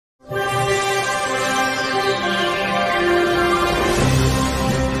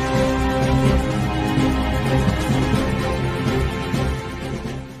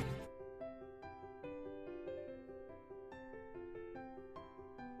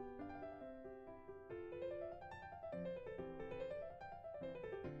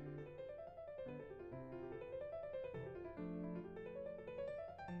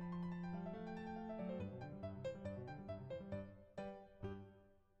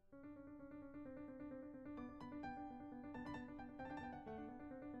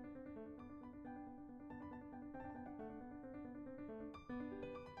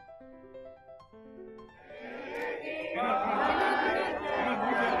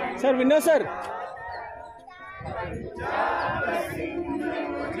Sir, winner, sir.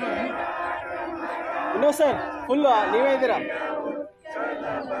 Winner, sir. Full. Leave it there.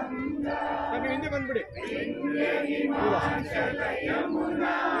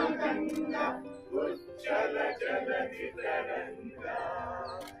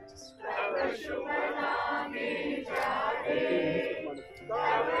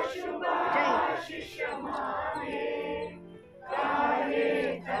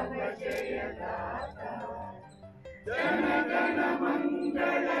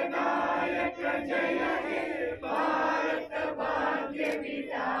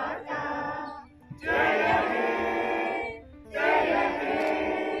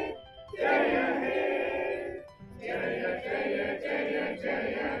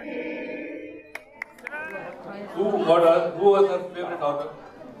 Who was her favorite author?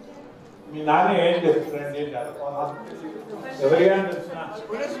 Nani age different. Everyone.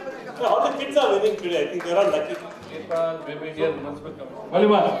 All the kids are winning today. I think they're all lucky. Maybe here municipal committee.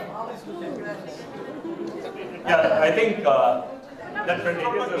 Yeah, I think that 20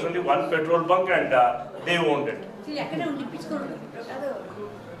 years there's only one petrol bunk and they owned it.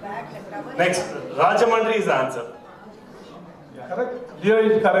 Next, Rajamandri is the answer. Correct. Here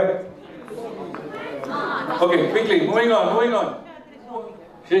is correct. Okay, quickly, moving on.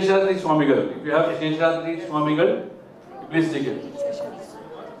 Sheshadri Swamigal. If you have Sheshadri Swamigal, please take it.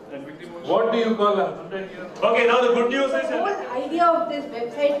 What do you call a 100-year? Okay, now the good news is... The whole idea of this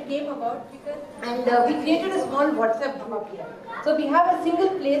website came about because, and we created a small WhatsApp group up here. So we have a single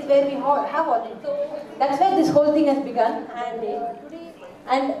place where we have all this. So that's where this whole thing has begun.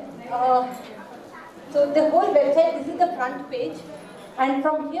 So the whole website, this is the front page. And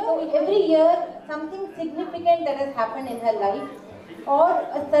from here, every year, something significant that has happened in her life or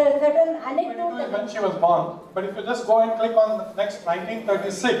a certain anecdote. When she was born, but if you just go and click on the next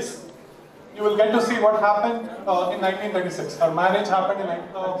 1936, you will get to see what happened in 1936. Her marriage happened in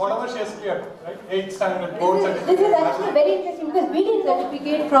whatever she has cleared, right? 8th standard, board certificate. This is actually very interesting because we did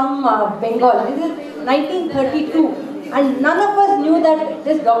certificate from Bengal. This is 1932, and none of us knew that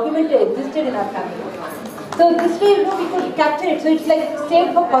this document existed in our family. So this way, we could capture it. So it's like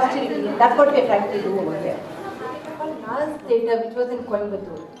saved for posterity. That's what we're trying to do over here. Naz Theatre, which was in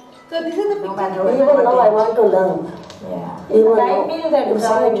Coimbatore. So this is the picture. Even now I want to learn. Yeah. Even I feel that it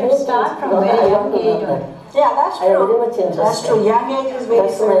should start from very young age. Yeah, that's true. I am very much interested. That's true. Young age is very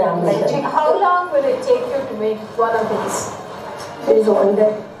important. How long will it take you to make one of these? It is one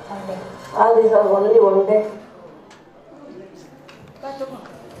day. All these are only one day.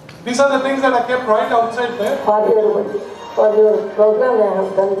 These are the things that I kept right outside there. For your program, I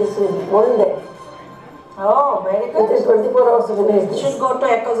have done this in one day. Oh, very good. It is 24 hours a day. You should go to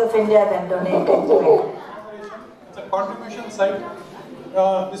Echoes of India then donate it. It's a contribution site.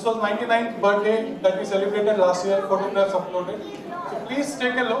 This was 99th birthday that we celebrated last year. Photographs uploaded. So please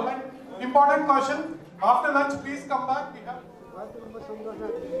take a look. Important caution. After lunch, please come back. We have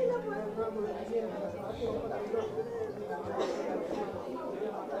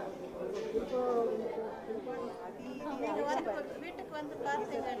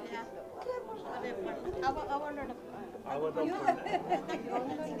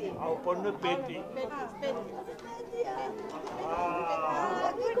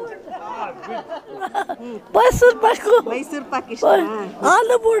Mysore Pak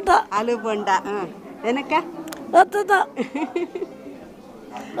Aloo bonda. Venaka?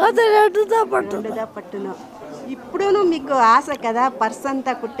 ఇప్పుడు మీకు ఆశ కదా purse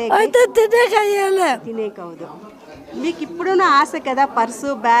అంతా కుట్టే తినేకవుదు మీకు ఇప్పుడు ఆశ కదా purse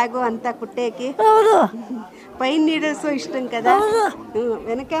bag అంతా కుట్టేకి pine needles ఇష్టం కదా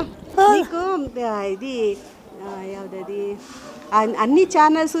వెనక మీకు ఇది యావదది అన్ని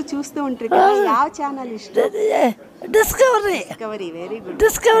ఛానల్స్ చూస్తూ ఉంటారు కదా ಯಾವ ఛానల్ ఇష్టం discovery very good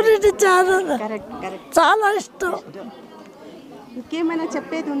discovery channel correct చాలా ఇష్టం ఇంకేమైనా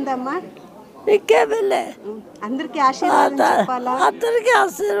చెప్పేది ఉందమ్మా ఇంకేమలే అందరికీ ఆశీర్వాదం చెప్పాలా అందరికీ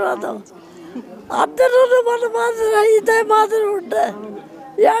ఆశీర్వాదం అందరూ మన మాదిరి ఇదే మాదిరి ఉంటే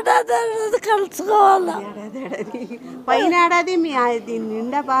ఏడాది కలుసుకోవాలా పైన ఏడాది మీ అది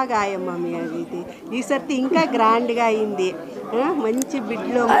నిండా బాగా ఆయమ్మ మీ అది ఈసారి ఇంకా గ్రాండ్గా అయింది మంచి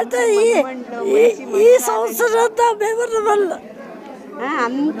బిడ్లో ఈ సంవత్సరం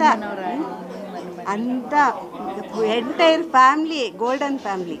అంతా entire family golden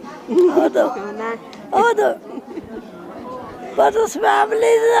family హౌదు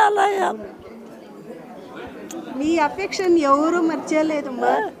family అలాగా మీ అఫెక్షన్ ఎవరు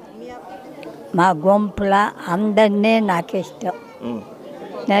మర్చిపోలేదమ్మా మా గుంపుల అందరినీ నాకు ఇష్టం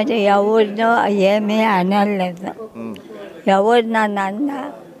నేను ఎవరినో ఏమీ అనలేదు ఎవరు నన్ను అన్నా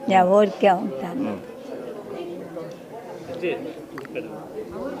ఊరికే ఉంటాను.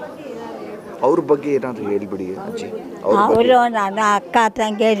 ಅವ್ರ ಬಗ್ಗೆ ಏನಾದರೂ ಹೇಳ್ಬಿಡಿ ಅಜ್ಜಿ. ಅವರು ನನ್ನ ಅಕ್ಕ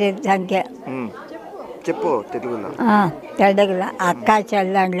ತಂಗಿಯರು ಇದ್ದಂಗೆ. చెప్పు తెలుగులో. తెలుగులో అక్క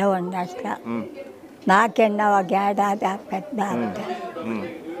చెల్లెళ్ళు ఉన్నట్ల నాకెన్నో ఒక ఏడాది పెద్ద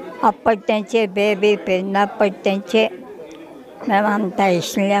అప్పటి నుంచి బేబీ పెరిగినప్పటి నుంచి మేమంతా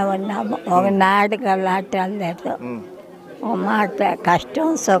ఇష్టంగా ఉన్నాము. ఒకనాడు గలాటం లేదు, ఒక మాట కష్టం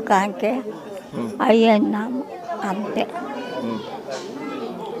సుఖానికి అయ్యున్నాము అంతే.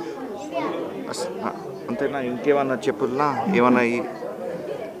 అంతేనా? ఇంకేమన్నా చెప్పులా? ఏమన్నా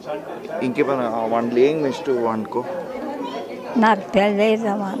ఇంకేమన్నా వాళ్ళు ఏం నెక్స్ట్ అనుకో? నాకు తెలియదు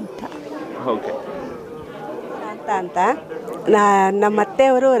అంత. ఓಕೆ ಅಂತ ನಮ್ಮ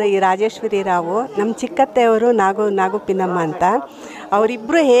ಅತ್ತೆಯವರು ಈ ರಾಜೇಶ್ವರಿ ರಾವು, ನಮ್ಮ ಚಿಕ್ಕತ್ತೆಯವರು ನಾಗು ಪಿನ್ನಮ್ಮ ಅಂತ.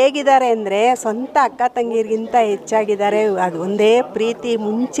 ಅವರಿಬ್ಬರು ಹೇಗಿದ್ದಾರೆ ಅಂದರೆ ಸ್ವಂತ ಅಕ್ಕ ತಂಗಿರಿಗಿಂತ ಹೆಚ್ಚಾಗಿದ್ದಾರೆ. ಅದು ಒಂದೇ ಪ್ರೀತಿ,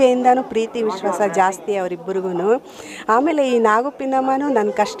 ಮುಂಚೆಯಿಂದನೂ ಪ್ರೀತಿ ವಿಶ್ವಾಸ ಜಾಸ್ತಿ ಅವರಿಬ್ಬರಿಗೂ. ಆಮೇಲೆ ಈ ನಾಗು ಪಿನ್ನಮ್ಮನೂ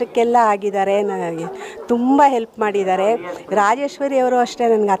ನನ್ನ ಕಷ್ಟಕ್ಕೆಲ್ಲ ಆಗಿದ್ದಾರೆ, ನನಗೆ ತುಂಬ ಹೆಲ್ಪ್ ಮಾಡಿದ್ದಾರೆ. ರಾಜೇಶ್ವರಿ ಅವರು ಅಷ್ಟೇ,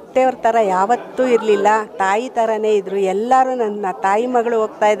 ನನಗೆ ಅತ್ತೆಯವ್ರ ಥರ ಯಾವತ್ತೂ ಇರಲಿಲ್ಲ, ತಾಯಿ ಥರನೇ ಇದ್ದರು. ಎಲ್ಲರೂ ನನ್ನ ತಾಯಿ ಮಗಳು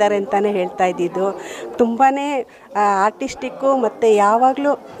ಹೋಗ್ತಾ ಇದ್ದಾರೆ ಅಂತಲೇ ಹೇಳ್ತಾ ಇದ್ದಿದ್ದು. ತುಂಬಾ ಆರ್ಟಿಸ್ಟಿಕ್ಕು ಮತ್ತು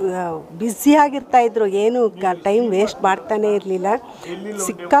ಯಾವಾಗಲೂ ಬ್ಯುಸಿಯಾಗಿರ್ತಾಯಿದ್ರು, ಏನು ಟೈಮ್ ವೇಸ್ಟ್ ಮಾಡ್ತಾನೇ ಇರಲಿಲ್ಲ.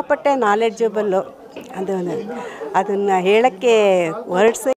 ಸಿಕ್ಕಾಪಟ್ಟೆ ನಾಲೆಡ್ಜಬಲ್ಲು. ಅದನ್ನು ಹೇಳೋಕ್ಕೆ ವರ್ಡ್ಸೇ